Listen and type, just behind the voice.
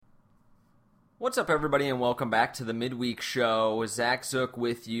What's up, everybody, and welcome back to the Midweek Show. Zach Zook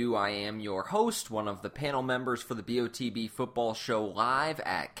with you. I am your host, one of the panel members for the BOTB Football Show live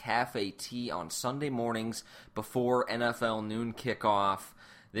at Cafe T on Sunday mornings before NFL noon kickoff.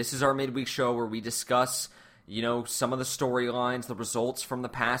 This is our Midweek Show where we discuss some of the storylines, the results from the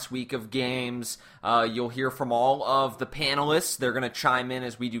past week of games. You'll hear from all of the panelists. They're going to chime in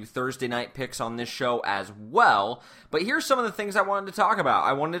as we do Thursday night picks on this show as well. But here's some of the things I wanted to talk about.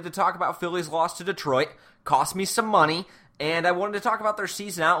 I wanted to talk about Philly's loss to Detroit. Cost me some money. And I wanted to talk about their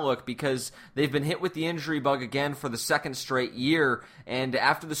season outlook because they've been hit with the injury bug again for the second straight year. And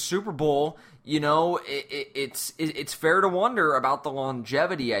after the Super Bowl, it's fair to wonder about the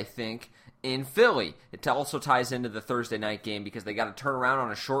longevity, I think, in Philly. It also ties into the Thursday night game because they got to turn around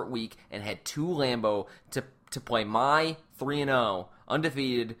on a short week and head to Lambeau to play my 3-0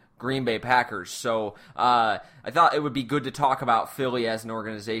 undefeated Green Bay Packers. So I thought it would be good to talk about Philly as an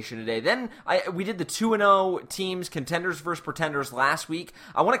organization today. Then we did the 2-0 teams, contenders versus pretenders last week.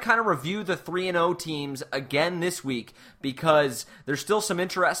 I want to kind of review the 3-0 teams again this week because there's still some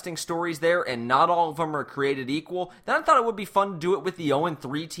interesting stories there and not all of them are created equal. Then I thought it would be fun to do it with the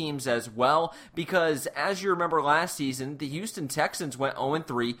 0-3 teams as well because as you remember last season, the Houston Texans went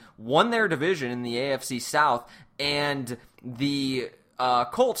 0-3, won their division in the AFC South, and the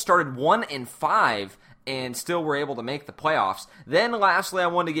Colts started 1-5 and still were able to make the playoffs. Then lastly, I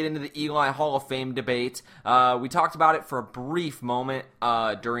wanted to get into the Eli Hall of Fame debate. We talked about it for a brief moment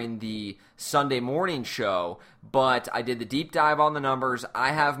during the Sunday morning show, but I did the deep dive on the numbers.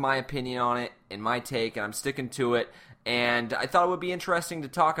 I have my opinion on it and my take, and I'm sticking to it. And I thought it would be interesting to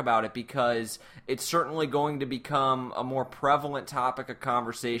talk about it because it's certainly going to become a more prevalent topic of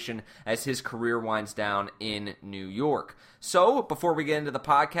conversation as his career winds down in New York. So, before we get into the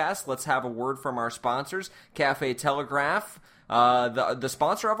podcast, let's have a word from our sponsors, Cafe Telegraph, the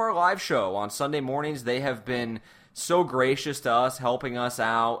sponsor of our live show on Sunday mornings. They have been so gracious to us, helping us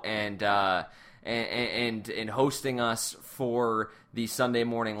out and hosting us for the Sunday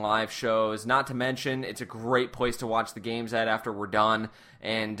morning live shows. Not to mention, it's a great place to watch the games at after we're done.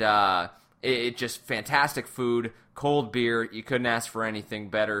 And it just fantastic food, cold beer. You couldn't ask for anything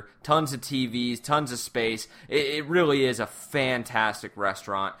better. Tons of TVs, tons of space. It really is a fantastic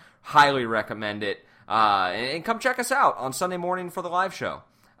restaurant. Highly recommend it. And come check us out on Sunday morning for the live show.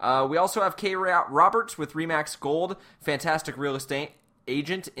 We also have Kay Roberts with Remax Gold. Fantastic real estate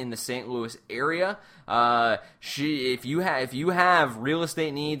agent in the St. Louis area. If you have real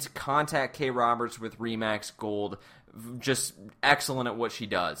estate needs, contact Kay Roberts with Remax Gold. Just excellent at what she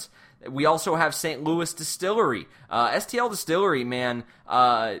does. We also have St. Louis Distillery. STL Distillery, man,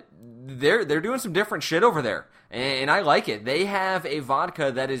 they're doing some different shit over there, and I like it. They have a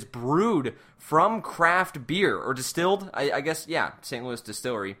vodka that is brewed from craft beer, or distilled, I guess, yeah, St. Louis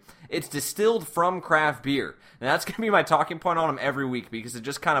Distillery. It's distilled from craft beer. And that's going to be my talking point on them every week because it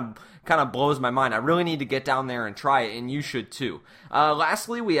just kind of blows my mind. I really need to get down there and try it, and you should too.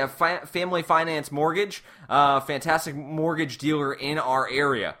 Lastly, we have Family Finance Mortgage, fantastic mortgage dealer in our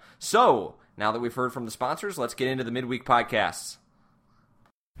area. So, now that we've heard from the sponsors, let's get into the midweek podcasts.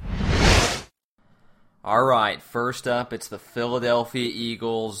 All right, first up, it's the Philadelphia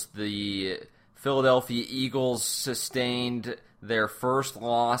Eagles. The Philadelphia Eagles sustained their second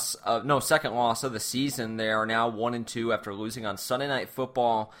loss of the season. They are now 1-2 after losing on Sunday Night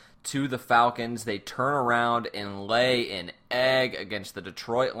Football to the Falcons. They turn around and lay an egg against the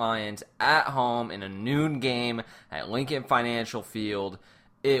Detroit Lions at home in a noon game at Lincoln Financial Field.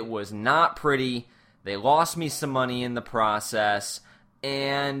 It was not pretty. They lost me some money in the process.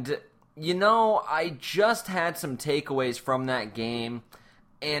 And, I just had some takeaways from that game.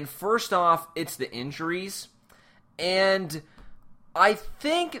 And first off, it's the injuries. And I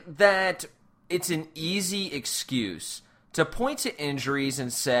think that it's an easy excuse to point to injuries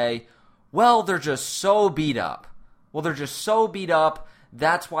and say, well, they're just so beat up.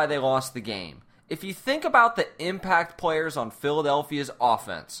 That's why they lost the game. If you think about the impact players on Philadelphia's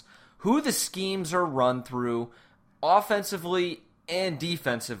offense, who the schemes are run through, offensively and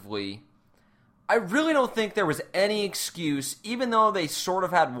defensively, I really don't think there was any excuse, even though they sort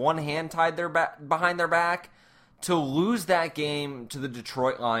of had one hand tied behind their back, to lose that game to the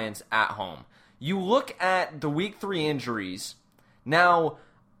Detroit Lions at home. You look at the Week 3 injuries. Now,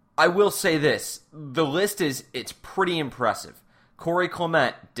 I will say this. The list it's pretty impressive. Corey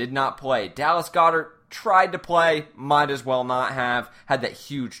Clement did not play. Dallas Goedert tried to play, might as well not have. Had that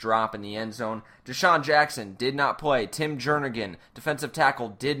huge drop in the end zone. Deshaun Jackson did not play. Tim Jernigan, defensive tackle,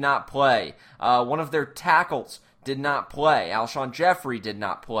 did not play. One of their tackles did not play. Alshon Jeffrey did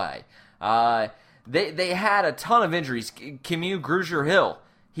not play. They had a ton of injuries. Camus Grugier-Hill,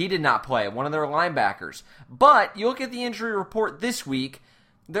 He did not play, one of their linebackers. But you look at the injury report this week,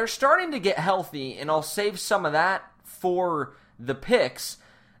 they're starting to get healthy, and I'll save some of that for the picks.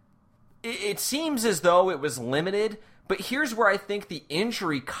 It seems as though it was limited, but here's where I think the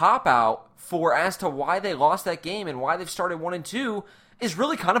injury cop-out for as to why they lost that game and why they've started 1-2 is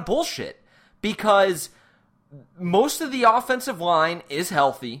really kind of bullshit. Because most of the offensive line is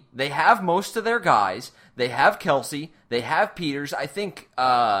healthy. They have most of their guys. They have Kelsey. They have Peters. I think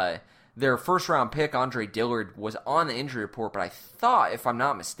their first-round pick, Andre Dillard, was on the injury report, but I thought, if I'm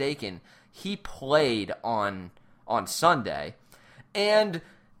not mistaken, he played on Sunday. And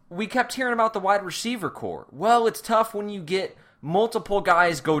we kept hearing about the wide receiver core. Well, it's tough when you get multiple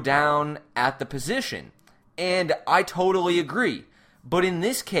guys go down at the position. And I totally agree. But in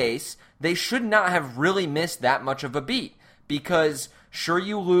this case, they should not have really missed that much of a beat. Because, sure,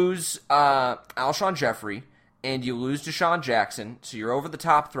 you lose Alshon Jeffrey, and you lose Deshaun Jackson, so your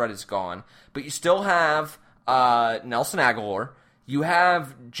over-the-top threat is gone. But you still have Nelson Aguilar. You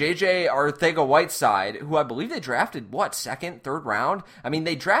have J.J. Arcega-Whiteside, who I believe they drafted, second, third round? I mean,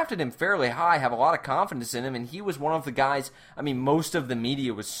 they drafted him fairly high, have a lot of confidence in him, and he was one of the guys, most of the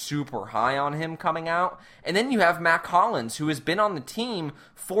media was super high on him coming out. And then you have Matt Collins, who has been on the team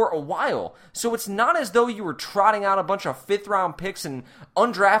for a while. So it's not as though you were trotting out a bunch of fifth-round picks and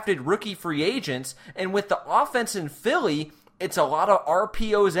undrafted rookie free agents, and with the offense in Philly, it's a lot of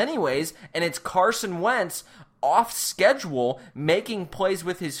RPOs anyways, and it's Carson Wentz off schedule, making plays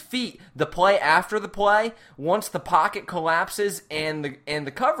with his feet, the play after the play, once the pocket collapses and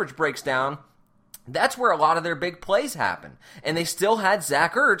the coverage breaks down. That's where a lot of their big plays happen. And they still had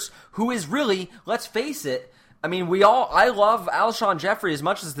Zach Ertz, who is really, let's face it, I love Alshon Jeffrey as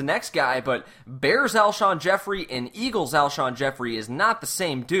much as the next guy, but Bears Alshon Jeffrey and Eagles Alshon Jeffrey is not the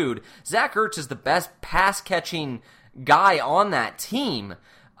same dude. Zach Ertz is the best pass-catching guy on that team.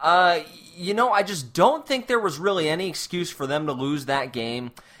 I just don't think there was really any excuse for them to lose that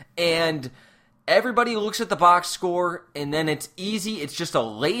game. And everybody looks at the box score, and then it's easy. It's just a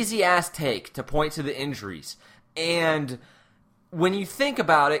lazy-ass take to point to the injuries. And when you think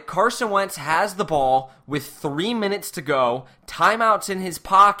about it, Carson Wentz has the ball with 3 minutes to go, timeouts in his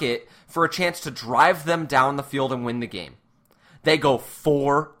pocket for a chance to drive them down the field and win the game. They go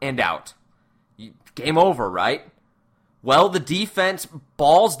 4 and out. Game over, right? Well, the defense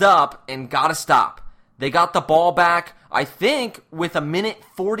ballsed up and got to stop. They got the ball back, I think, with a minute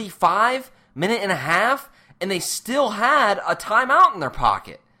 45, minute and a half, and they still had a timeout in their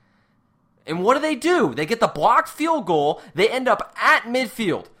pocket. And what do? They get the blocked field goal. They end up at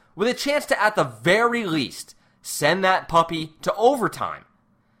midfield with a chance to, at the very least, send that puppy to overtime.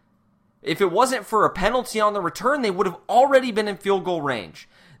 If it wasn't for a penalty on the return, they would have already been in field goal range.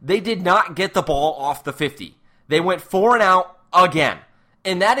 They did not get the ball off the 50. They went 4 and out again.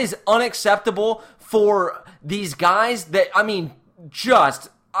 And that is unacceptable for these guys that,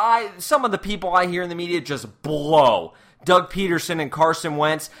 some of the people I hear in the media just blow Doug Peterson and Carson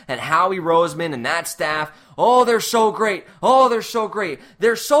Wentz and Howie Roseman and that staff. Oh, they're so great. Oh, they're so great.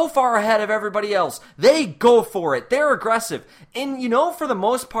 They're so far ahead of everybody else. They go for it. They're aggressive. And, for the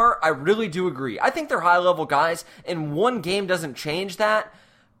most part, I really do agree. I think they're high-level guys, and one game doesn't change that.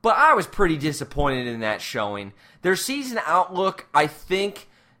 But I was pretty disappointed in that showing. Their season outlook, I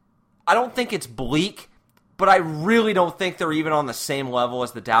don't think it's bleak, but I really don't think they're even on the same level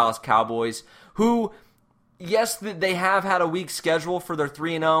as the Dallas Cowboys, who, yes, they have had a weak schedule for their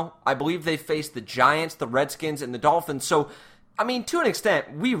 3-0. I believe they faced the Giants, the Redskins, and the Dolphins. So, to an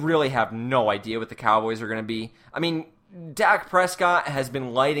extent, we really have no idea what the Cowboys are going to be. Dak Prescott has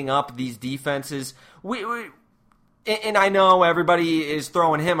been lighting up these defenses. And I know everybody is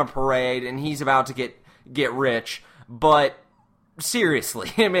throwing him a parade, and he's about to get rich. But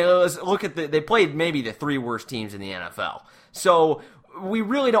seriously, let's look at they played maybe the 3 worst teams in the NFL. So we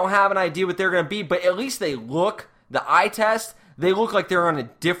really don't have an idea what they're going to be. But at least the eye test, they look like they're in a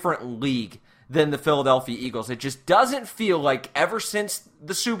different league than the Philadelphia Eagles. It just doesn't feel like ever since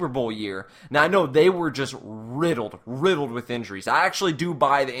the Super Bowl year. Now, I know they were just riddled with injuries. I actually do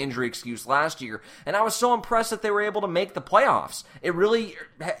buy the injury excuse last year, and I was so impressed that they were able to make the playoffs. It really,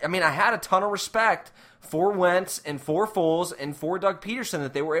 I had a ton of respect for Wentz and for Foles and for Doug Peterson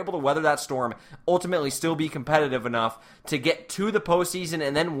that they were able to weather that storm, ultimately still be competitive enough to get to the postseason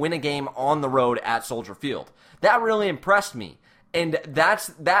and then win a game on the road at Soldier Field. That really impressed me. And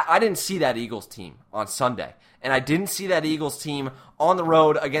I didn't see that Eagles team on Sunday. And I didn't see that Eagles team on the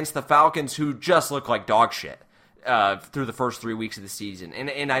road against the Falcons, who just look like dog shit through the first 3 weeks of the season.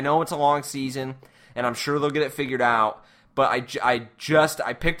 And I know it's a long season, and I'm sure they'll get it figured out. But I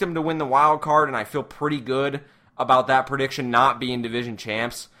picked them to win the wild card, and I feel pretty good about that prediction not being division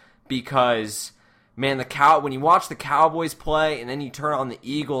champs because, man, when you watch the Cowboys play and then you turn on the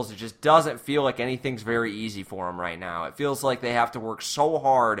Eagles, it just doesn't feel like anything's very easy for them right now. It feels like they have to work so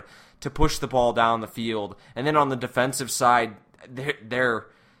hard to push the ball down the field. And then on the defensive side,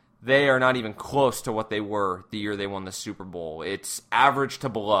 they are not even close to what they were the year they won the Super Bowl. It's average to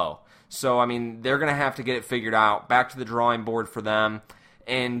below. So, I mean, they're going to have to get it figured out. Back to the drawing board for them.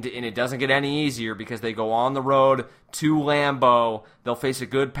 And it doesn't get any easier because they go on the road to Lambeau. They'll face a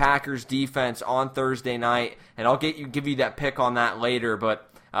good Packers defense on Thursday night, and I'll give you that pick on that later.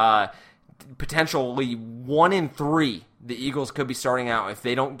 But potentially 1-3, the Eagles could be starting out if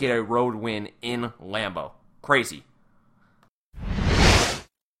they don't get a road win in Lambeau. Crazy.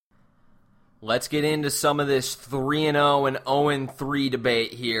 Let's get into some of this 3-0 and 0-3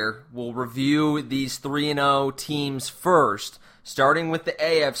 debate here. We'll review these 3-0 teams first. Starting with the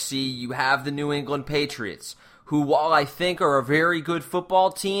AFC, you have the New England Patriots, who, while I think are a very good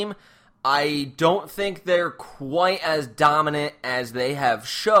football team, I don't think they're quite as dominant as they have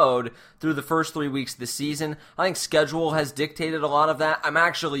showed through the first 3 weeks of the season. I think schedule has dictated a lot of that. I'm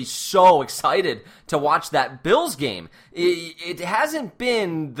actually so excited to watch that Bills game. It hasn't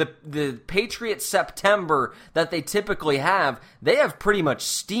been the Patriots September that they typically have. They have pretty much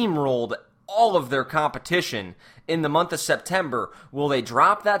steamrolled all of their competition in the month of September. Will they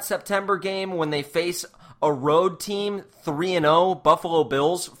drop that September game when they face a road team, 3-0, Buffalo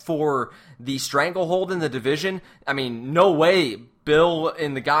Bills, for the stranglehold in the division? I mean, no way Bill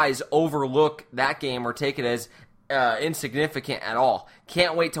and the guys overlook that game or take it as insignificant at all.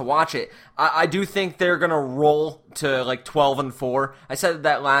 Can't wait to watch it. I do think they're going to roll to like 12-4. I said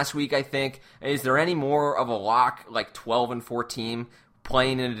that last week, I think. Is there any more of a lock, like 12-4 team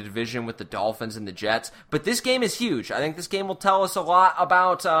playing in a division with the Dolphins and the Jets? But this game is huge. I think this game will tell us a lot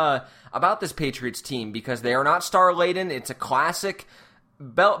about this Patriots team because they are not star-laden. It's a classic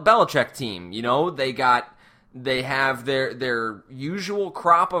Belichick team. You know, they have their usual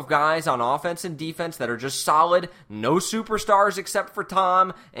crop of guys on offense and defense that are just solid. No superstars except for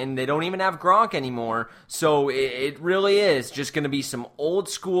Tom, and they don't even have Gronk anymore. So it really is just going to be some old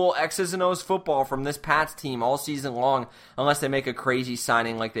school X's and O's football from this Pats team all season long, unless they make a crazy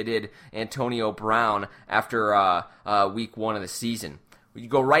signing like they did Antonio Brown after week 1 of the season. You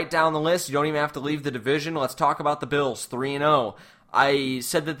go right down the list. You don't even have to leave the division. Let's talk about the Bills, 3-0. I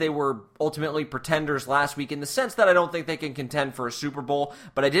said that they were ultimately pretenders last week in the sense that I don't think they can contend for a Super Bowl,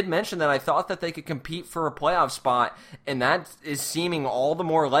 but I did mention that I thought that they could compete for a playoff spot, and that is seeming all the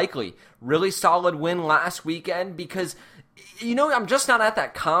more likely. Really solid win last weekend because, you know, I'm just not at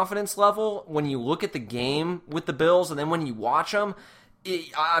that confidence level when you look at the game with the Bills, and then when you watch them,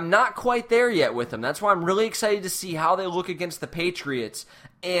 I'm not quite there yet with them. That's why I'm really excited to see how they look against the Patriots.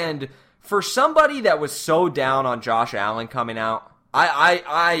 And for somebody that was so down on Josh Allen coming out,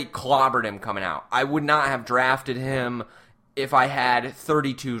 I clobbered him coming out. I would not have drafted him if I had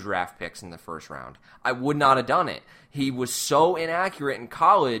 32 draft picks in the first round. I would not have done it. He was so inaccurate in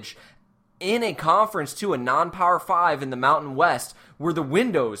college, in a conference to a non-Power 5 in the Mountain West, where the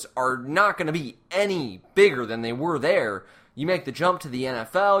windows are not going to be any bigger than they were there. You make the jump to the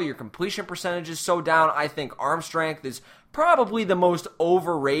NFL, your completion percentage is so down. I think arm strength is probably the most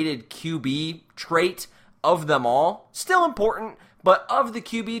overrated QB trait of them all. Still important, but of the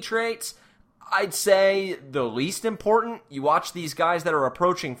QB traits, I'd say the least important. You watch these guys that are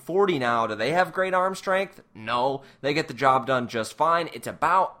approaching 40 now. Do they have great arm strength? No. They get the job done just fine. It's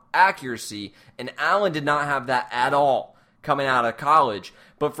about accuracy, and Allen did not have that at all coming out of college.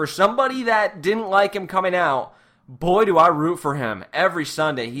 But for somebody that didn't like him coming out, boy, do I root for him every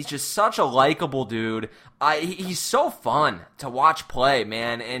Sunday. He's just such a likable dude. He's so fun to watch play,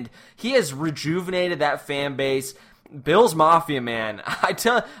 man, and he has rejuvenated that fan base. Bills Mafia, man. I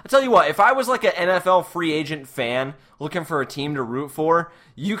tell you what, if I was like an NFL free agent fan looking for a team to root for,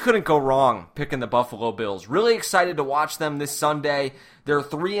 you couldn't go wrong picking the Buffalo Bills. Really excited to watch them this Sunday. They're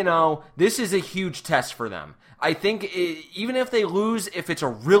 3-0. This is a huge test for them. I think even if they lose, if it's a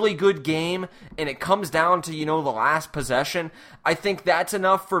really good game and it comes down to, the last possession, I think that's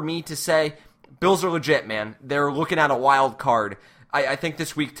enough for me to say Bills are legit, man. They're looking at a wild card. I think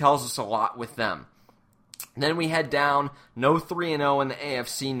this week tells us a lot with them. Then we head down, no 3-0 in the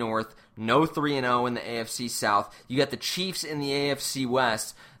AFC North, no 3-0 in the AFC South. You got the Chiefs in the AFC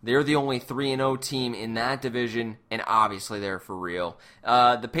West. They're the only 3-0 team in that division, and obviously they're for real.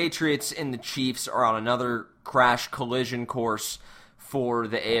 The Patriots and the Chiefs are on another crash collision course for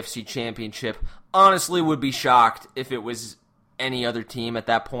the AFC Championship. Honestly, would be shocked if it was any other team at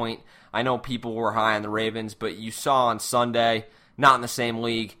that point. I know people were high on the Ravens, but you saw on Sunday, not in the same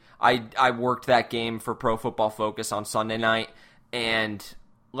league. I worked that game for Pro Football Focus on Sunday night, and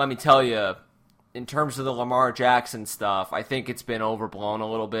let me tell you, in terms of the Lamar Jackson stuff, I think it's been overblown a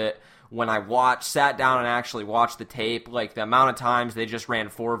little bit. When I sat down and actually watched the tape, like the amount of times they just ran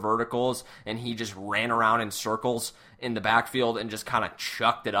 4 verticals and he just ran around in circles in the backfield and just kind of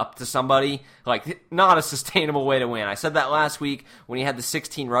chucked it up to somebody, like not a sustainable way to win. I said that last week when he had the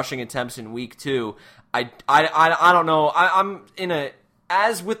 16 rushing attempts in week 2. I don't know. I'm in a,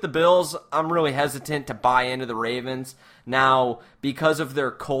 as with the Bills, I'm really hesitant to buy into the Ravens. Now, because of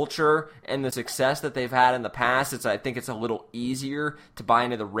their culture and the success that they've had in the past, I think it's a little easier to buy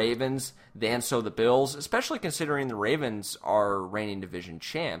into the Ravens than so the Bills, especially considering the Ravens are reigning division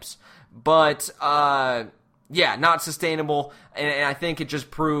champs. But, yeah, not sustainable, and I think it just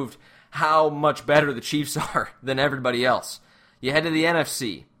proved how much better the Chiefs are than everybody else. You head to the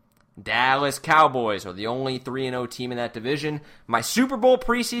NFC. Dallas Cowboys are the only 3-0 team in that division. My Super Bowl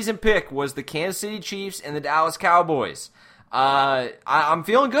preseason pick was the Kansas City Chiefs and the Dallas Cowboys. I'm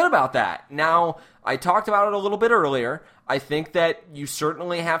feeling good about that. Now, I talked about it a little bit earlier. I think that you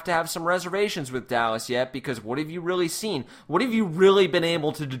certainly have to have some reservations with Dallas yet, because what have you really seen? What have you really been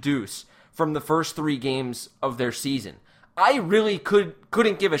able to deduce from the first 3 games of their season? I really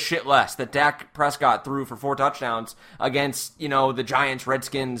couldn't give a shit less that Dak Prescott threw for 4 touchdowns against, the Giants,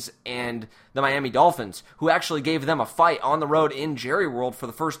 Redskins, and the Miami Dolphins, who actually gave them a fight on the road in Jerry World for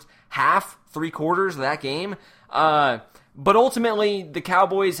the first half, 3 quarters of that game. But ultimately, the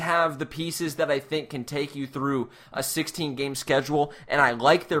Cowboys have the pieces that I think can take you through a 16-game schedule, and I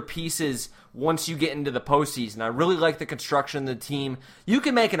like their pieces once you get into the postseason. I really like the construction of the team. You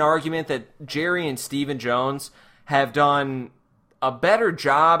can make an argument that Jerry and Stephen Jones have done a better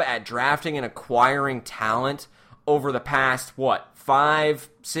job at drafting and acquiring talent over the past,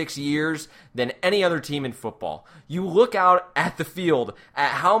 5-6 years than any other team in football. You look out at the field at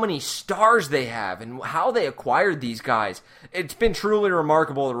how many stars they have and how they acquired these guys. It's been truly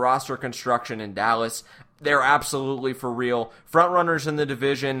remarkable, the roster construction in Dallas. They're absolutely for real. Front runners in the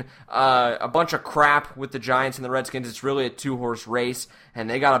division, a bunch of crap with the Giants and the Redskins. It's really a 2-horse race, and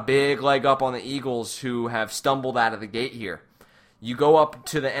they got a big leg up on the Eagles, who have stumbled out of the gate here. You go up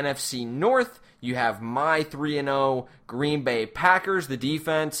to the NFC North, you have my 3-0 Green Bay Packers. The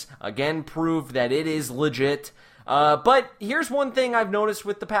defense, again, proved that it is legit. But here's one thing I've noticed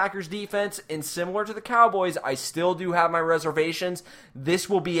with the Packers defense, and similar to the Cowboys, I still do have my reservations. This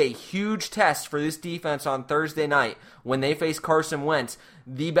will be a huge test for this defense on Thursday night when they face Carson Wentz,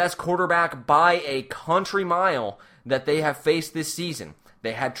 the best quarterback by a country mile that they have faced this season.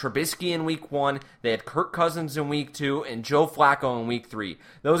 They had Trubisky in week 1, they had Kirk Cousins in week 2, and Joe Flacco in week 3.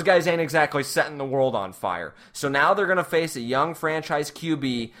 Those guys ain't exactly setting the world on fire. So now they're going to face a young franchise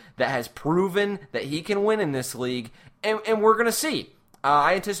QB that has proven that he can win in this league, and we're going to see.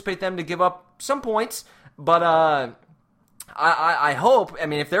 I anticipate them to give up some points, but I hope,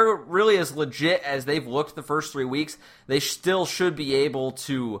 if they're really as legit as they've looked the first 3 weeks, they still should be able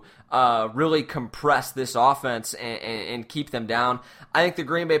to really compress this offense and keep them down. I think the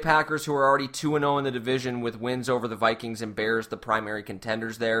Green Bay Packers, who are already 2-0 in the division with wins over the Vikings and Bears, the primary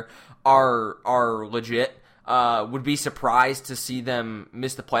contenders there, are legit. Would be surprised to see them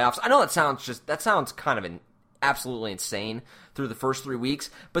miss the playoffs. I know that sounds kind of absolutely insane through the first 3 weeks,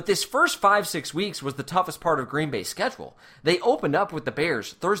 but this first 5-6 weeks was the toughest part of Green Bay's schedule. They opened up with the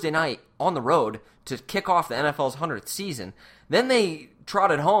Bears Thursday night on the road to kick off the NFL's 100th season. Then they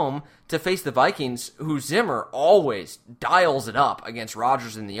trotted home to face the Vikings, who Zimmer always dials it up against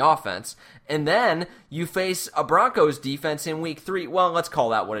Rodgers in the offense. And then you face a Broncos defense in week 3. Well, let's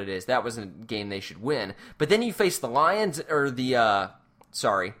call that what it is. That was a game they should win. But then you face the Lions,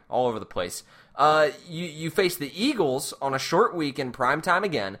 all over the place. You face the Eagles on a short week in primetime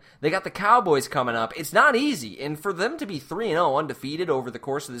again. They got the Cowboys coming up. It's not easy, and for them to be 3-0 undefeated over the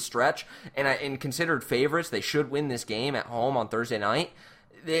course of this stretch, and considered favorites, they should win this game at home on Thursday night.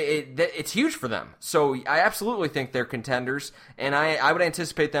 It's huge for them. So I absolutely think they're contenders, and I would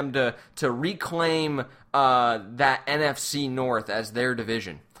anticipate them to reclaim that NFC North as their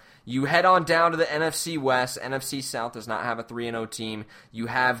division. You head on down to the NFC West. NFC South does not have a 3-0 team. You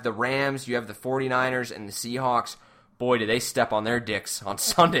have the Rams, you have the 49ers, and the Seahawks. Boy, did they step on their dicks on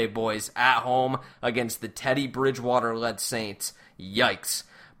Sunday, boys, at home against the Teddy Bridgewater-led Saints. Yikes.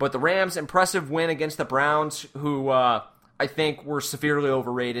 But the Rams, impressive win against the Browns, who I think were severely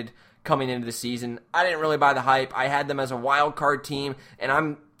overrated coming into the season. I didn't really buy the hype. I had them as a wild card team, and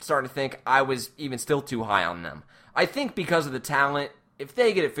I'm starting to think I was even still too high on them. I think because of the talent, if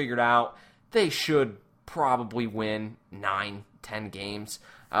they get it figured out, they should probably win 9-10 games,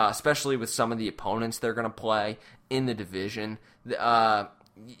 especially with some of the opponents they're going to play in the division.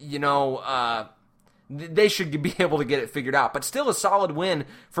 they should be able to get it figured out. But still a solid win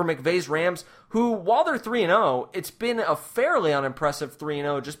for McVay's Rams, who, while they're 3-0, it's been a fairly unimpressive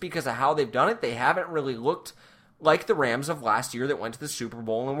 3-0 just because of how they've done it. They haven't really looked like the Rams of last year that went to the Super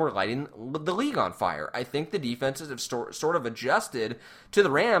Bowl and were lighting the league on fire. I think the defenses have sort of adjusted to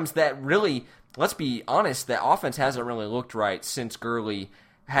the Rams that really, let's be honest, that offense hasn't really looked right since Gurley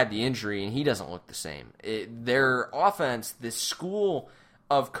had the injury, and he doesn't look the same. Their offense, this school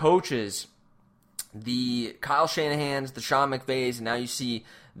of coaches, the Kyle Shanahans, the Sean McVays, and now you see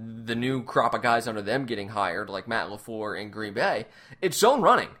the new crop of guys under them getting hired, like Matt LaFleur in Green Bay, it's zone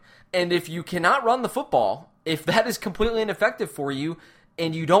running. And if you cannot run the football, if that is completely ineffective for you,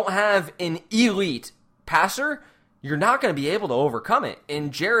 and you don't have an elite passer, you're not going to be able to overcome it.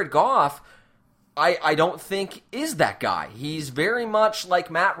 And Jared Goff, I don't think is that guy. He's very much like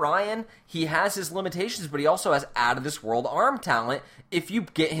Matt Ryan. He has his limitations, but he also has out-of-this-world arm talent if you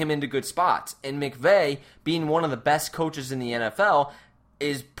get him into good spots. And McVay, being one of the best coaches in the NFL,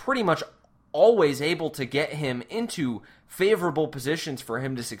 is pretty much always able to get him into favorable positions for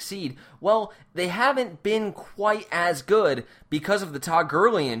him to succeed. Well, they haven't been quite as good because of the Todd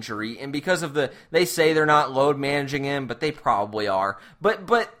Gurley injury and because of they say they're not load managing him, but they probably are. But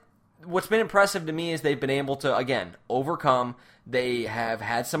what's been impressive to me is they've been able to, again, overcome. They have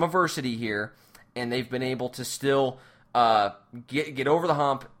had some adversity here, and they've been able to still get over the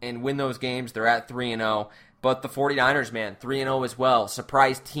hump and win those games. They're at 3-0. But the 49ers, man, 3-0 as well.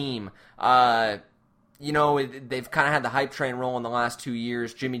 Surprise team. They've kind of had the hype train roll in the last 2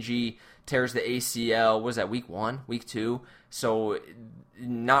 years. Jimmy G tears the ACL. Was that week 1? Week 2? So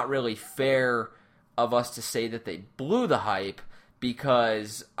not really fair of us to say that they blew the hype,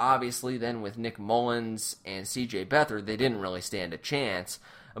 because obviously then with Nick Mullins and CJ Beathard, they didn't really stand a chance.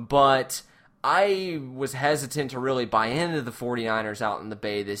 But I was hesitant to really buy into the 49ers out in the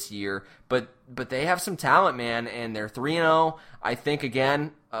Bay this year, but they have some talent, man, and they're 3-0. I think,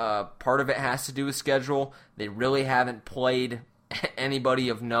 again, part of it has to do with schedule. They really haven't played anybody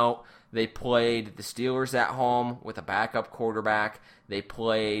of note. They played the Steelers at home with a backup quarterback. They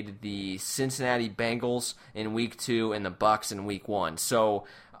played the Cincinnati Bengals in Week 2 and the Bucs in Week 1. So,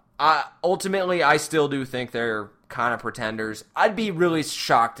 ultimately, I still do think they're kind of pretenders. I'd be really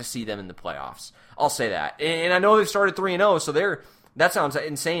shocked to see them in the playoffs. I'll say that. And I know they've started 3-0, so that sounds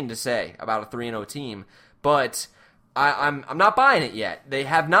insane to say about a 3-0 team, but I'm not buying it yet. They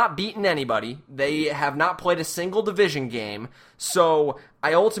have not beaten anybody. They have not played a single division game. So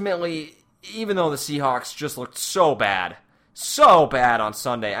I ultimately, even though the Seahawks just looked so bad on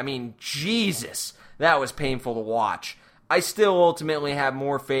Sunday, I mean, Jesus, that was painful to watch. I still ultimately have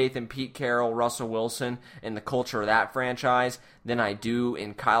more faith in Pete Carroll, Russell Wilson, and the culture of that franchise than I do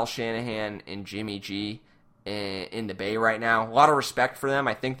in Kyle Shanahan and Jimmy G in the Bay right now. A lot of respect for them.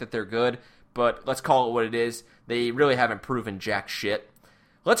 I think that they're good, but let's call it what it is. They really haven't proven jack shit.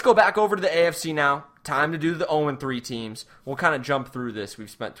 Let's go back over to the AFC now. Time to do the 0-3 teams. We'll kind of jump through this. We've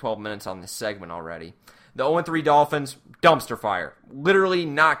spent 12 minutes on this segment already. The 0-3 Dolphins, dumpster fire. Literally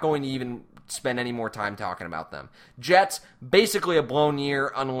not going to even spend any more time talking about them. Jets, basically a blown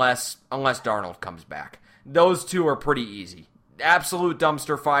year unless Darnold comes back. Those two are pretty easy. Absolute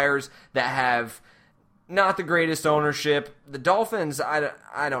dumpster fires that have not the greatest ownership. The Dolphins,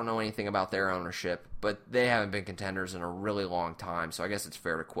 I don't know anything about their ownership, but they haven't been contenders in a really long time, so I guess it's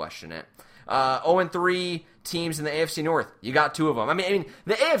fair to question it. 0-3 teams in the AFC North. You got two of them. I mean,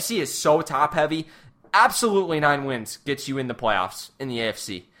 the AFC is so top-heavy. Absolutely 9 wins gets you in the playoffs in the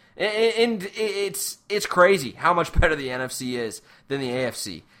AFC. And it's crazy how much better the NFC is than the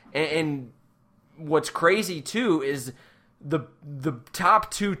AFC. And what's crazy, too, is the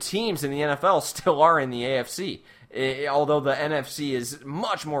top 2 teams in the NFL still are in the AFC, although the NFC is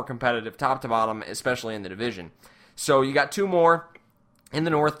much more competitive, top to bottom, especially in the division. So you got 2 more in the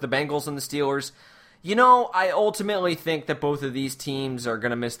North, the Bengals and the Steelers. I ultimately think that both of these teams are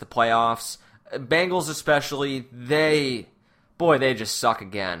going to miss the playoffs. Bengals especially, they just suck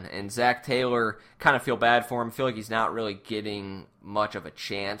again. And Zach Taylor, kind of feel bad for him. I feel like he's not really getting much of a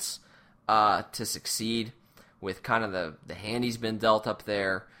chance to succeed with kind of the hand he's been dealt up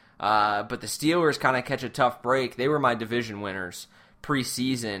there. But the Steelers kind of catch a tough break. They were my division winners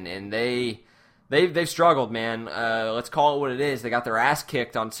preseason, and they've struggled, man. Let's call it what it is. They got their ass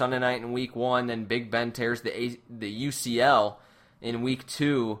kicked on Sunday night in Week 1, then Big Ben tears the UCL in Week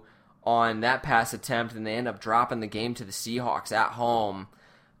 2 on that pass attempt, and they end up dropping the game to the Seahawks at home.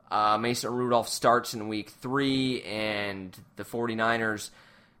 Mason Rudolph starts in Week 3, and the 49ers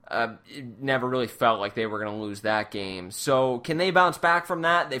it never really felt like they were going to lose that game. So can they bounce back from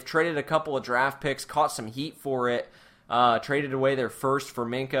that? They've traded a couple of draft picks, caught some heat for it. Traded away their first for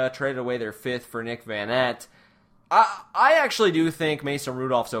Minka, traded away their fifth for Nick Vannett. I actually do think Mason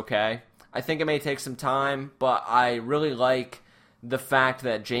Rudolph's okay. I think it may take some time, but I really like the fact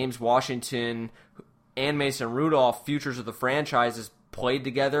that James Washington and Mason Rudolph, futures of the franchises, played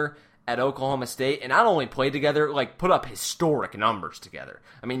together at Oklahoma State, and not only played together, like put up historic numbers together.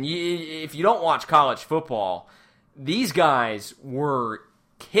 I mean, if you don't watch college football, these guys were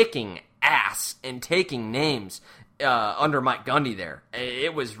kicking ass and taking names under Mike Gundy there.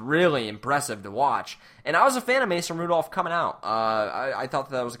 It was really impressive to watch. And I was a fan of Mason Rudolph coming out. I thought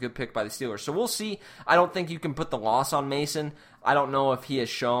that was a good pick by the Steelers. So we'll see. I don't think you can put the loss on Mason. I don't know if he has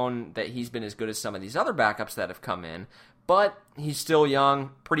shown that he's been as good as some of these other backups that have come in. But he's still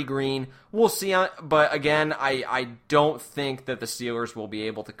young, pretty green. We'll see. But again, I don't think that the Steelers will be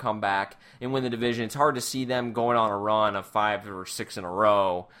able to come back and win the division. It's hard to see them going on a run of 5 or 6 in a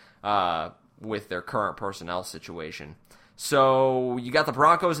row with their current personnel situation. So you got the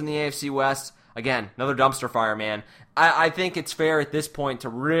Broncos in the AFC West. Again, another dumpster fire, man. I think it's fair at this point to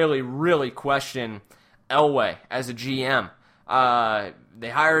really, really question Elway as a GM. They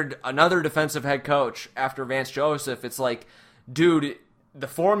hired another defensive head coach after Vance Joseph. It's like, dude, the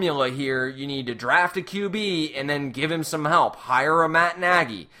formula here, you need to draft a QB and then give him some help. Hire a Matt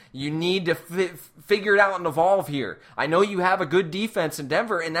Nagy. You need to figure it out and evolve here. I know you have a good defense in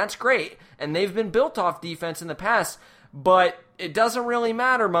Denver, and that's great, and they've been built off defense in the past, but it doesn't really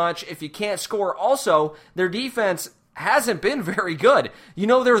matter much if you can't score. Also, their defense hasn't been very good. You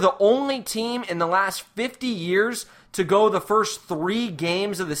know, they're the only team in the last 50 years to go the first 3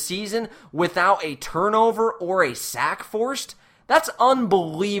 games of the season without a turnover or a sack forced. That's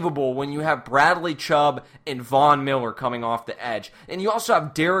unbelievable when you have Bradley Chubb and Von Miller coming off the edge. And you also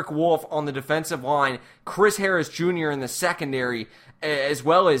have Derek Wolfe on the defensive line, Chris Harris Jr. in the secondary, as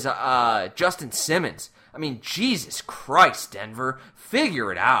well as Justin Simmons. I mean, Jesus Christ, Denver, figure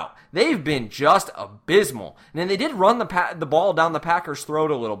it out. They've been just abysmal. And then they did run the ball down the Packers'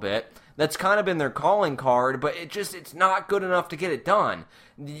 throat a little bit. That's kind of been their calling card, but it's not good enough to get it done.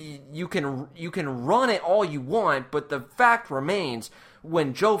 You can run it all you want, but the fact remains,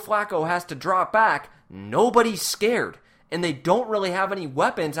 when Joe Flacco has to drop back, nobody's scared. And they don't really have any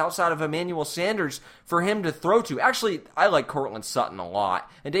weapons outside of Emmanuel Sanders for him to throw to. Actually, I like Cortland Sutton a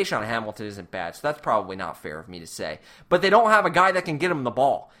lot, and Deshaun Hamilton isn't bad, so that's probably not fair of me to say. But they don't have a guy that can get him the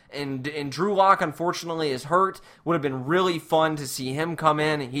ball. And Drew Lock, unfortunately, is hurt. Would have been really fun to see him come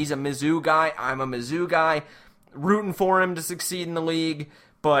in. He's a Mizzou guy. I'm a Mizzou guy. Rooting for him to succeed in the league.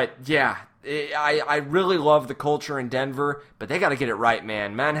 But, yeah, I really love the culture in Denver, but they got to get it right,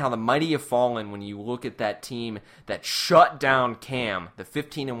 man. Man, how the mighty have fallen when you look at that team that shut down Cam, the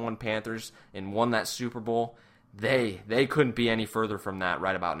 15-1 Panthers, and won that Super Bowl. They couldn't be any further from that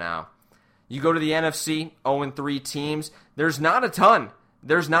right about now. You go to the NFC, 0-3 teams. There's not a ton.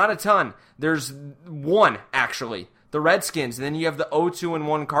 There's one, actually. The Redskins, and then you have the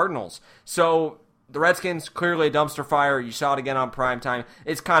 0-2-1 Cardinals. So the Redskins, clearly a dumpster fire. You saw it again on primetime.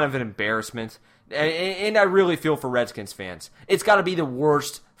 It's kind of an embarrassment. And I really feel for Redskins fans. It's got to be the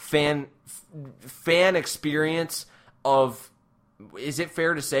worst fan experience of, is it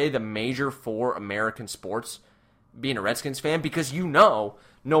fair to say, the major 4 American sports, being a Redskins fan? Because no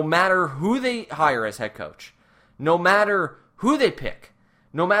matter who they hire as head coach, no matter who they pick,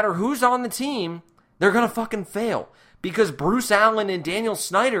 no matter who's on the team, they're going to fucking fail. Because Bruce Allen and Daniel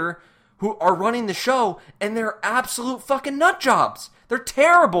Snyder, who are running the show, and they're absolute fucking nut jobs. They're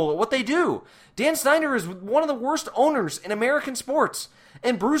terrible at what they do. Dan Snyder is one of the worst owners in American sports.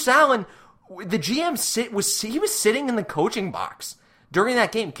 And Bruce Allen, the GM was sitting in the coaching box during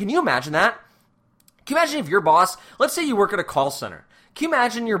that game. Can you imagine that? Can you imagine if your boss, let's say you work at a call center. Can you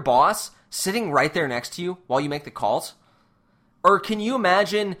imagine your boss sitting right there next to you while you make the calls? Or can you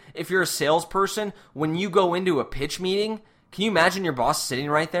imagine if you're a salesperson, when you go into a pitch meeting, can you imagine your boss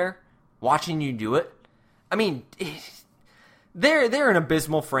sitting right there watching you do it? I mean, they're an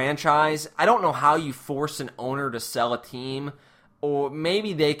abysmal franchise. I don't know how you force an owner to sell a team, or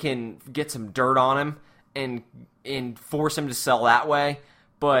maybe they can get some dirt on him and force him to sell that way.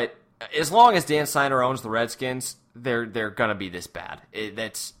 But as long as Dan Snyder owns the Redskins, they're gonna be this bad.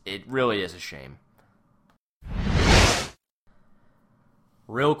 It really is a shame.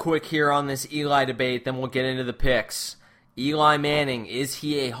 Real quick here on this Eli debate, then we'll get into the picks. Eli Manning, is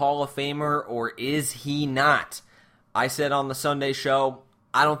he a Hall of Famer or is he not? I said on the Sunday show,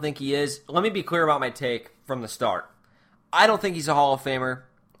 I don't think he is. Let me be clear about my take from the start. I don't think he's a Hall of Famer.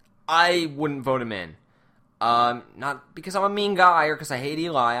 I wouldn't vote him in. Not because I'm a mean guy or because I hate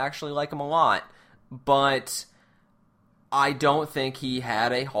Eli. I actually like him a lot. But I don't think he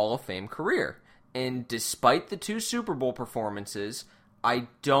had a Hall of Fame career. And despite the 2 Super Bowl performances, I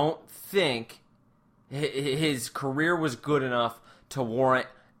don't think his career was good enough to warrant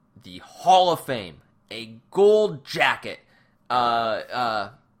the Hall of Fame, a gold jacket, in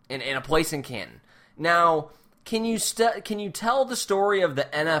a place in Canton. Now, can you tell the story of the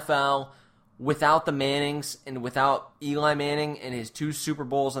NFL without the Mannings and without Eli Manning and his 2 Super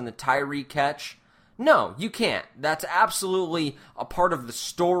Bowls and the Tyreek catch? No, you can't. That's absolutely a part of the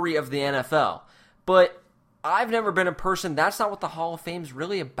story of the NFL. But I've never been a person, that's not what the Hall of Fame is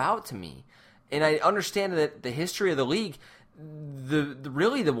really about to me. And I understand that the history of the league,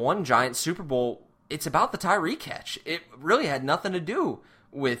 the one giant Super Bowl, it's about the Tyreek catch. It really had nothing to do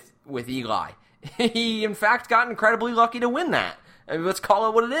with Eli. He, in fact, got incredibly lucky to win that. I mean, let's call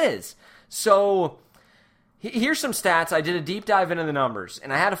it what it is. So, here's some stats. I did a deep dive into the numbers,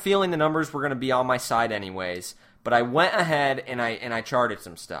 and I had a feeling the numbers were going to be on my side anyways, but I went ahead and I charted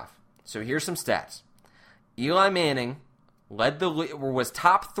some stuff. So here's some stats. Eli Manning was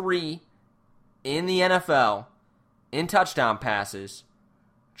top 3 in the NFL in touchdown passes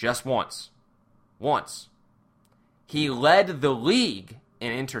just once. Once. He led the league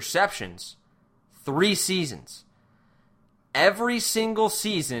in interceptions 3 seasons. Every single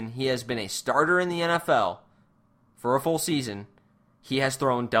season he has been a starter in the NFL for a full season, he has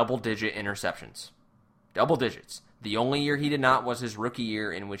thrown double-digit interceptions. Double digits. The only year he did not was his rookie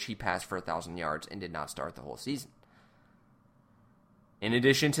year, in which he passed for 1,000 yards and did not start the whole season. In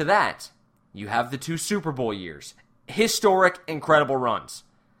addition to that, you have the 2 Super Bowl years. Historic, incredible runs.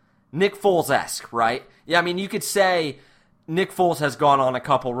 Nick Foles-esque, right? Yeah, I mean, you could say Nick Foles has gone on a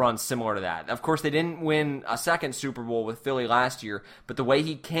couple runs similar to that. Of course, they didn't win a second Super Bowl with Philly last year, but the way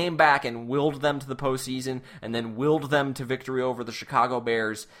he came back and willed them to the postseason and then willed them to victory over the Chicago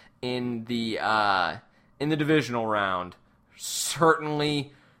Bears in the divisional round,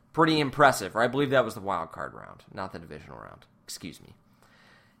 certainly pretty impressive. Or I believe that was the wild card round, not the divisional round. Excuse me.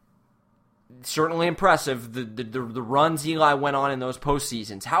 Certainly impressive, the runs Eli went on in those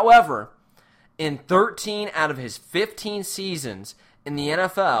postseasons. However, in 13 out of his 15 seasons in the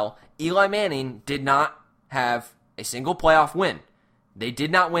NFL, Eli Manning did not have a single playoff win. They did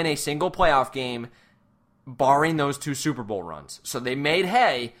not win a single playoff game, barring those 2 Super Bowl runs. So they made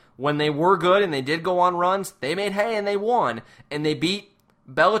hay when they were good and they did go on runs. They made hay and they won, and they beat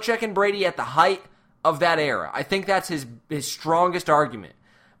Belichick and Brady at the height of that era. I think that's his strongest argument.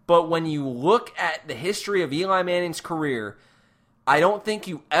 But when you look at the history of Eli Manning's career, I don't think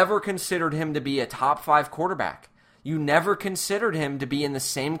you ever considered him to be a top 5 quarterback. You never considered him to be in the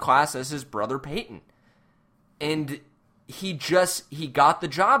same class as his brother Peyton. And he got the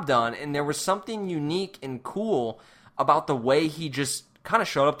job done, and there was something unique and cool about the way he just kind of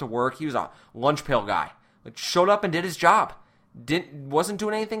showed up to work. He was a lunch pail guy. Showed up and did his job. Wasn't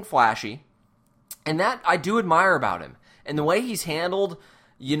doing anything flashy. And that I do admire about him. And the way he's handled,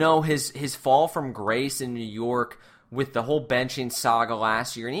 his fall from grace in New York with the whole benching saga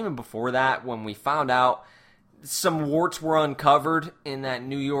last year, and even before that, when we found out some warts were uncovered in that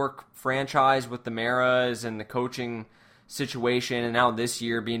New York franchise with the Maras and the coaching situation, and now this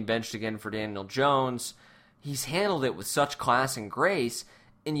year being benched again for Daniel Jones, he's handled it with such class and grace,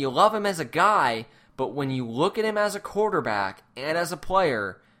 and you love him as a guy, but when you look at him as a quarterback and as a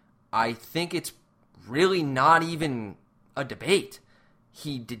player, I think it's really not even a debate.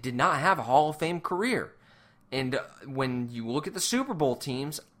 He did not have a Hall of Fame career. And when you look at the Super Bowl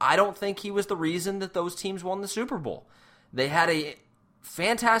teams, I don't think he was the reason that those teams won the Super Bowl. They had a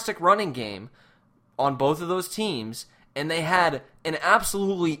fantastic running game on both of those teams, and they had an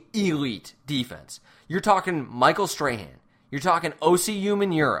absolutely elite defense. You're talking Michael Strahan. You're talking O.C.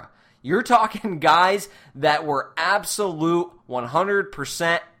 Umenyiora. You're talking guys that were absolute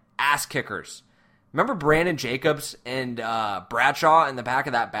 100% ass kickers. Remember Brandon Jacobs and Bradshaw in the back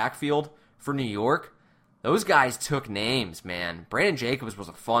of that backfield for New York? Those guys took names, man. Brandon Jacobs was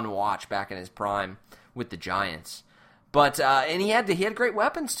a fun watch back in his prime with the Giants. But and he had great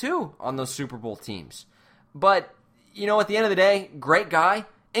weapons too on those Super Bowl teams. But at the end of the day, great guy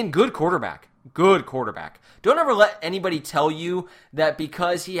and good quarterback. Good quarterback. Don't ever let anybody tell you that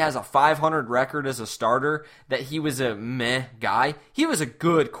because he has a 500 record as a starter that he was a meh guy. He was a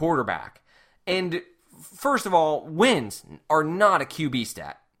good quarterback. And first of all, wins are not a QB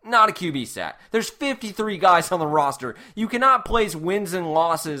stat. Not a QB stat. There's 53 guys on the roster. You cannot place wins and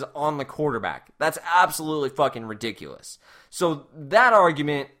losses on the quarterback. That's absolutely fucking ridiculous. So that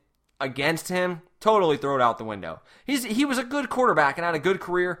argument against him, totally throw it out the window. He was a good quarterback and had a good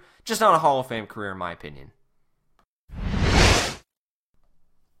career, just not a Hall of Fame career in my opinion.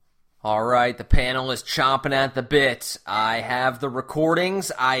 All right, the panel is chomping at the bit. I have the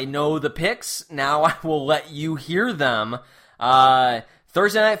recordings. I know the picks. Now I will let you hear them.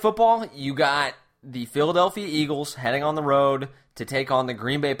 Thursday Night Football, you got the Philadelphia Eagles heading on the road to take on the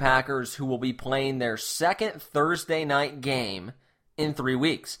Green Bay Packers, who will be playing their second Thursday night game in 3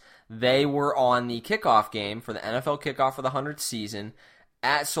 weeks. They were on the kickoff game for the NFL kickoff for the 100th season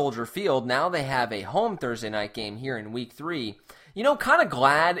at Soldier Field. Now they have a home Thursday night game here in week 3. You know, kind of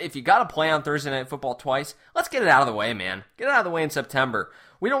glad if you got to play on Thursday Night Football twice, let's get it out of the way, man. Get it out of the way in September.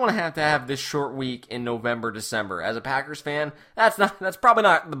 We don't want to have this short week in November, December. As a Packers fan, that's probably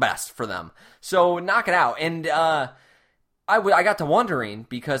not the best for them. So knock it out. And I got to wondering,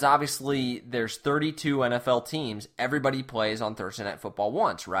 because obviously there's 32 NFL teams. Everybody plays on Thursday Night Football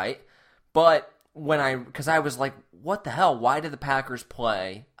once, right? But because I was like, what the hell? Why did the Packers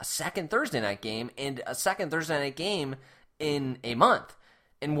play a second Thursday night game and a second Thursday night game in a month?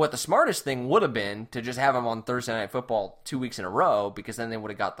 And what the smartest thing would have been to just have them on Thursday Night Football 2 weeks in a row, because then they would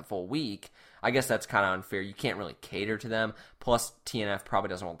have got the full week. I guess that's kind of unfair. You can't really cater to them. Plus, TNF probably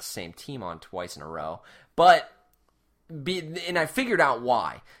doesn't want the same team on twice in a row. And I figured out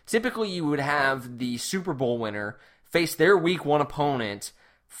why. Typically, you would have the Super Bowl winner face their Week 1 opponent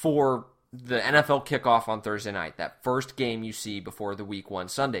for the NFL kickoff on Thursday night, that first game you see before the Week 1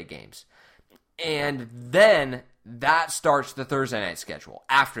 Sunday games. And then that starts the Thursday night schedule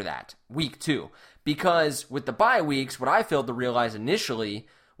after that, week 2. Because with the bye weeks, what I failed to realize initially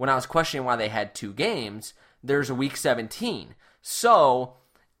when I was questioning why they had 2 games, there's a week 17. So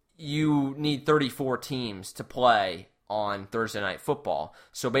you need 34 teams to play on Thursday Night Football.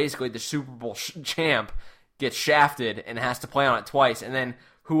 So basically the Super Bowl champ gets shafted and has to play on it twice, and then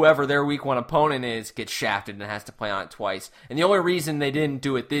whoever their week 1 opponent is gets shafted and has to play on it twice. And the only reason they didn't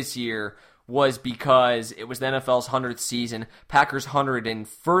do it this year was because it was the NFL's 100th season. Packers'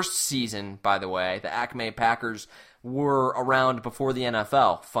 101st season, by the way. The Acme Packers were around before the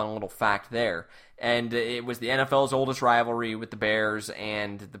NFL. Fun little fact there. And it was the NFL's oldest rivalry with the Bears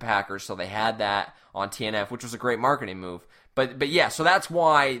and the Packers, so they had that on TNF, which was a great marketing move. But yeah, so that's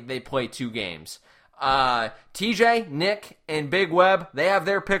why they play 2 games. TJ, Nick, and Big Web, they have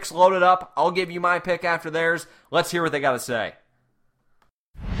their picks loaded up. I'll give you my pick after theirs. Let's hear what they got to say.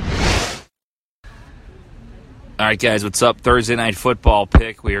 All right, guys, what's up? Thursday Night Football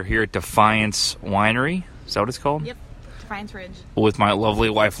pick. We are here at Defiance Winery. Is that what it's called? Yep, Defiance Ridge. With my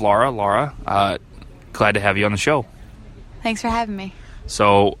lovely wife, Laura. Laura, glad to have you on the show. Thanks for having me.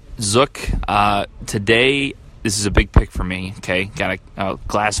 So, Zook, today, this is a big pick for me, okay? Got a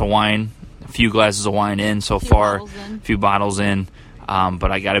glass of wine, a few glasses of wine in so far, a few bottles in.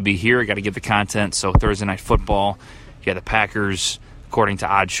 But I got to be here. I got to get the content. So, Thursday Night Football, you got the Packers. According to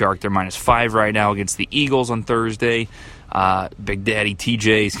OddsShark, they're -5 right now against the Eagles on Thursday. Big Daddy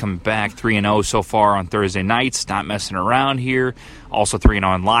TJ is coming back 3-0 so far on Thursday nights. Not messing around here. Also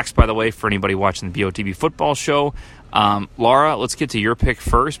 3-0 in locks, by the way, for anybody watching the BOTB football show. Laura, let's get to your pick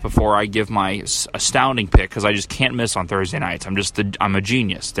first before I give my astounding pick, because I just can't miss on Thursday nights. I'm a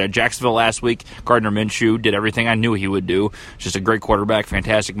genius. Jacksonville last week, Gardner Minshew did everything I knew he would do. Just a great quarterback,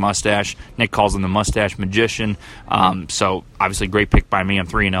 fantastic mustache. Nick calls him the mustache magician. So obviously great pick by me. I'm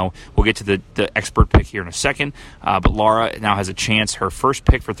 3-0. We'll get to the expert pick here in a second. But Laura now has a chance. Her first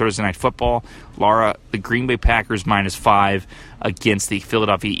pick for Thursday Night Football. Laura, the Green Bay Packers -5 against the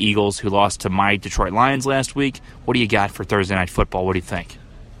Philadelphia Eagles, who lost to my Detroit Lions last week. What do you got for Thursday Night Football? What do you think?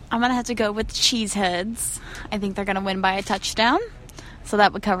 I'm going to have to go with the Cheeseheads. I think they're going to win by a touchdown. So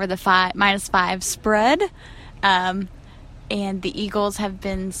that would cover the -5 spread. And the Eagles have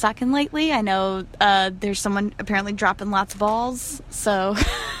been sucking lately. I know there's someone apparently dropping lots of balls. So...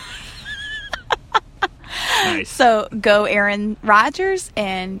 Nice. So go Aaron Rodgers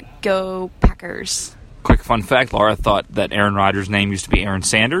and go Packers. Quick fun fact, Laura thought that Aaron Rodgers' name used to be Aaron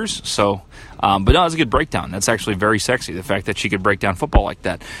Sanders. So, but no, it's a good breakdown. That's actually very sexy, the fact that she could break down football like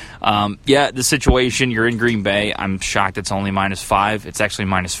that. Yeah, the situation, you're in Green Bay. I'm shocked it's only -5. It's actually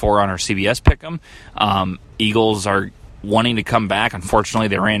 -4 on our CBS pick'em. Eagles are wanting to come back. Unfortunately,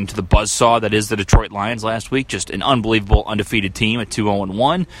 they ran into the buzzsaw that is the Detroit Lions last week. Just an unbelievable undefeated team at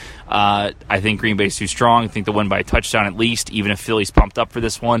 2-0-1. I think Green Bay's too strong. I think they'll win by a touchdown at least, even if Philly's pumped up for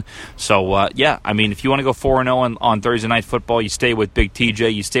this one. So, yeah, I mean, if you want to go 4-0 on Thursday Night Football, you stay with Big TJ,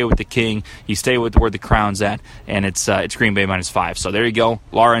 you stay with the King, you stay with where the crown's at, and it's Green Bay -5. So there you go,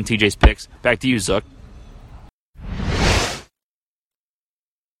 Laura and TJ's picks. Back to you, Zook.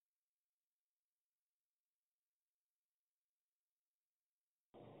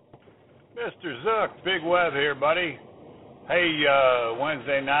 Mr. Zook, Big Web here, buddy. Hey,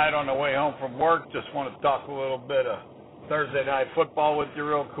 Wednesday night on the way home from work, just want to talk a little bit of Thursday night football with you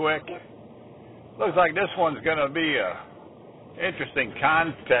real quick. Looks like this one's going to be a interesting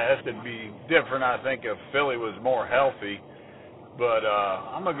contest. It'd be different, I think, if Philly was more healthy. But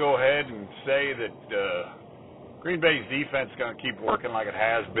I'm going to go ahead and say that Green Bay's defense is going to keep working like it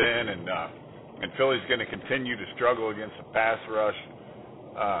has been, and Philly's going to continue to struggle against the pass rush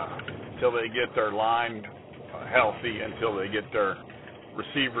until they get their line healthy, until they get their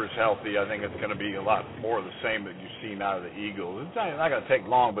receivers healthy. I think it's going to be a lot more of the same that you've seen out of the Eagles. It's not going to take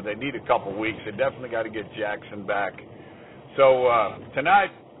long, but they need a couple weeks. They definitely got to get Jackson back. So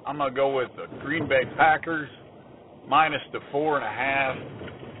tonight, I'm going to go with the Green Bay Packers minus the 4.5.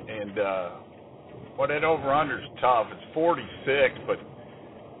 And that over-under is tough. It's 46, but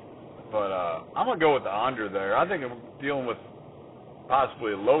I'm going to go with the under there. I think I'm dealing with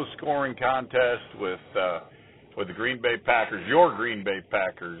possibly a low-scoring contest with the Green Bay Packers. Your Green Bay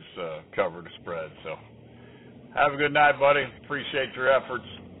Packers cover the spread. So have a good night, buddy. Appreciate your efforts.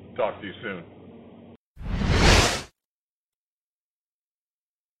 Talk to you soon.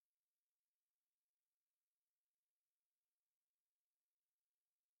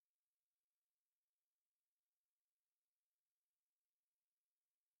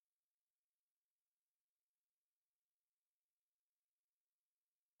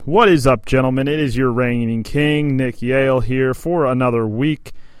 What is up, gentlemen? It is your reigning king, Nick Yale, here for another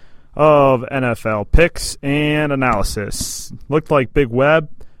week of NFL picks and analysis. Looked like Big Web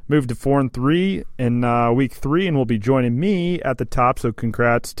moved to 4-3 in week 3 and will be joining me at the top, so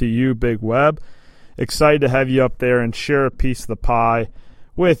congrats to you, Big Web. Excited to have you up there and share a piece of the pie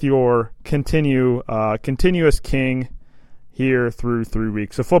with your continuous king here through 3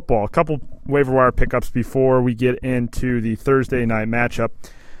 weeks of football. A couple waiver wire pickups before we get into the Thursday night matchup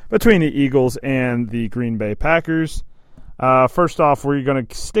between the Eagles and the Green Bay Packers. First off, we're going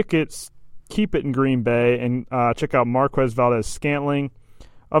to keep it in Green Bay, and check out Marquez Valdes-Scantling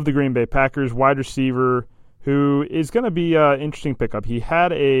of the Green Bay Packers, wide receiver, who is going to be an interesting pickup. He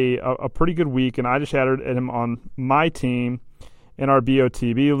had a pretty good week, and I just had him on my team in our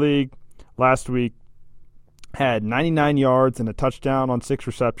BOTB league last week. Had 99 yards and a touchdown on 6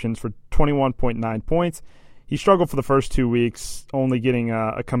 receptions for 21.9 points. He struggled for the first 2 weeks, only getting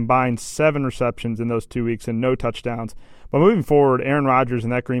a combined 7 receptions in those 2 weeks and no touchdowns. But moving forward, Aaron Rodgers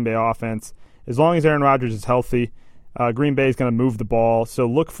and that Green Bay offense, as long as Aaron Rodgers is healthy, Green Bay is going to move the ball. So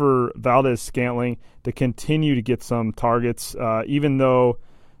look for Valdes-Scantling to continue to get some targets. Even though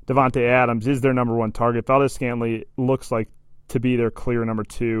Devontae Adams is their number 1 target, Valdes-Scantling looks like to be their clear number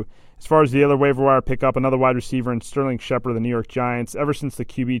 2. As far as the other waiver wire pickup, another wide receiver in Sterling Shepard of the New York Giants. Ever since the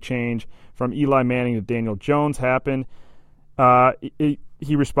QB change from Eli Manning to Daniel Jones happened,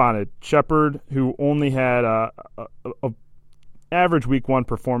 he responded. Shepard, who only had a average Week 1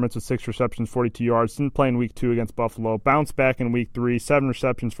 performance with 6 receptions, 42 yards, didn't play in Week 2 against Buffalo, bounced back in Week 3, 7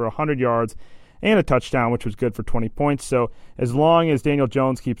 receptions for 100 yards and a touchdown, which was good for 20 points. So as long as Daniel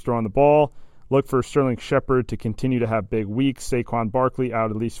Jones keeps throwing the ball, look for Sterling Shepard to continue to have big weeks. Saquon Barkley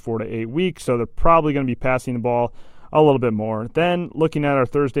out at least 4 to 8 weeks, so they're probably going to be passing the ball a little bit more. Then looking at our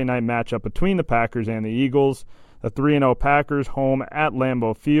Thursday night matchup between the Packers and the Eagles, the 3-0 Packers home at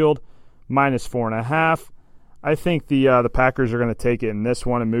Lambeau Field, minus 4.5. I think the Packers are going to take it in this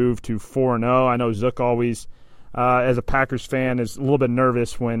one and move to 4-0. I know Zook always, as a Packers fan, is a little bit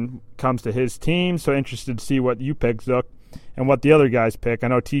nervous when it comes to his team, so interested to see what you pick, Zook, and what the other guys pick. I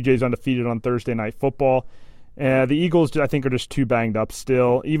know TJ's undefeated on Thursday Night Football. The Eagles, I think, are just too banged up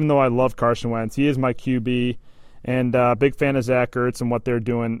still. Even though I love Carson Wentz, he is my QB, and big fan of Zach Ertz and what they're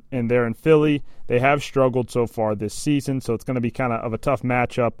doing in there in Philly. They have struggled so far this season, so it's going to be kind of a tough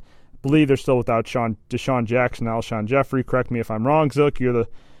matchup. I believe they're still without Deshaun Jackson, Alshon Jeffrey. Correct me if I'm wrong, Zook. You're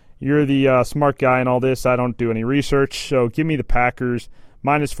the smart guy in all this. I don't do any research, so give me the Packers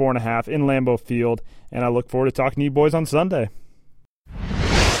minus 4.5 in Lambeau Field, and I look forward to talking to you boys on Sunday.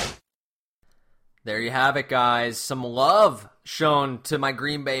 There you have it, guys. Some love shown to my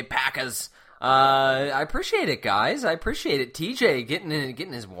Green Bay Packers. I appreciate it, guys. I appreciate it. TJ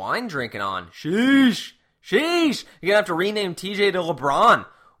getting his wine drinking on. Sheesh. You're gonna have to rename TJ to LeBron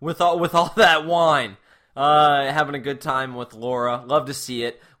with all that wine. Having a good time with Laura. Love to see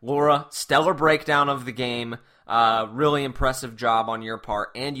it. Laura, stellar breakdown of the game. Really impressive job on your part,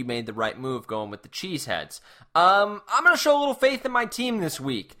 and you made the right move going with the Cheeseheads. I'm going to show a little faith in my team this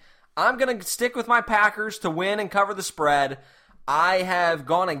week. I'm going to stick with my Packers to win and cover the spread. I have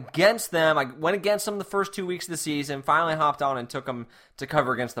gone against them. I went against them the first 2 weeks of the season, finally hopped on and took them to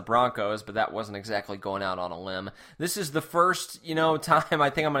cover against the Broncos, but that wasn't exactly going out on a limb. This is the first, time I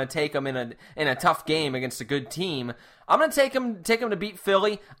think I'm going to take them in a tough game against a good team. I'm going to take them to beat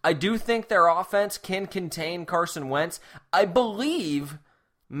Philly. I do think their offense can contain Carson Wentz. I believe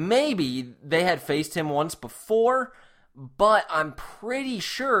maybe they had faced him once before, but I'm pretty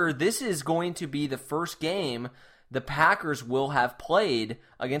sure this is going to be the first game the Packers will have played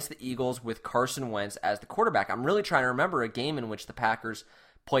against the Eagles with Carson Wentz as the quarterback. I'm really trying to remember a game in which the Packers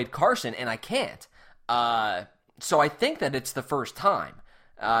played Carson, and I can't. So I think that it's the first time.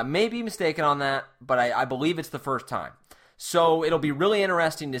 Maybe mistaken on that, but I believe it's the first time. So it'll be really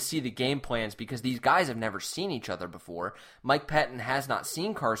interesting to see the game plans because these guys have never seen each other before. Mike Pettin has not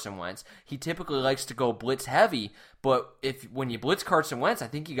seen Carson Wentz. He typically likes to go blitz heavy, but when you blitz Carson Wentz, I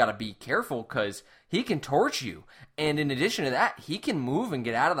think you got to be careful because he can torch you. And in addition to that, he can move and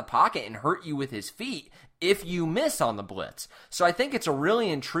get out of the pocket and hurt you with his feet if you miss on the blitz. So I think it's a really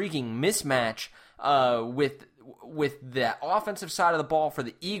intriguing mismatch with the offensive side of the ball for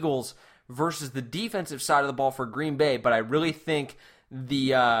the Eagles versus the defensive side of the ball for Green Bay, but I really think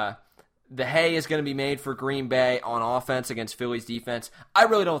the hay is going to be made for Green Bay on offense against Philly's defense. I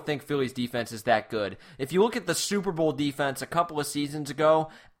really don't think Philly's defense is that good. If you look at the Super Bowl defense a couple of seasons ago,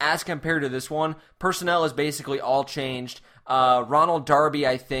 as compared to this one, personnel is basically all changed. Ronald Darby,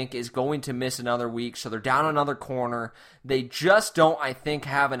 I think, is going to miss another week, so they're down another corner. They just don't, I think,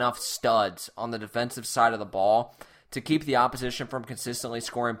 have enough studs on the defensive side of the ball to keep the opposition from consistently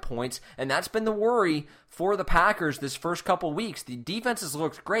scoring points. And that's been the worry for the Packers this first couple weeks. The defense has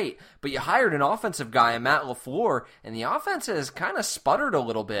looked great, but you hired an offensive guy in Matt LaFleur, and the offense has kind of sputtered a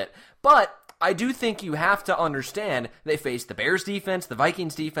little bit. But I do think you have to understand they faced the Bears defense, the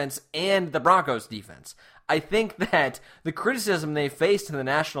Vikings defense, and the Broncos defense. I think that the criticism they faced in the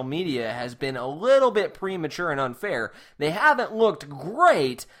national media has been a little bit premature and unfair. They haven't looked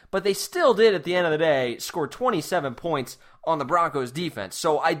great, but they still did, at the end of the day, score 27 points on the Broncos defense.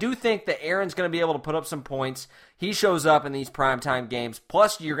 So I do think that Aaron's going to be able to put up some points. He shows up in these primetime games.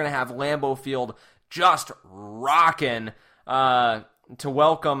 Plus, you're going to have Lambeau Field just rocking to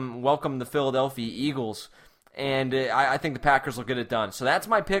welcome the Philadelphia Eagles. And I think the Packers will get it done. So that's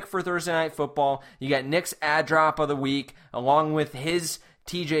my pick for Thursday Night Football. You got Nick's ad drop of the week, along with his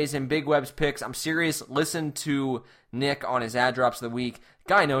TJ's and Big Web's picks. I'm serious. Listen to Nick on his ad drops of the week.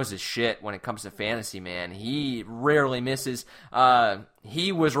 Guy knows his shit when it comes to fantasy, man. He rarely misses.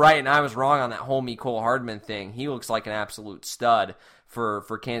 He was right and I was wrong on that whole Mecole Hardman thing. He looks like an absolute stud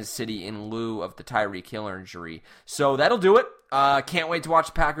for Kansas City in lieu of the Tyreek Hill injury. So that'll do it. Can't wait to watch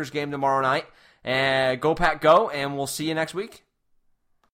the Packers game tomorrow night. Go Pack Go, and we'll see you next week.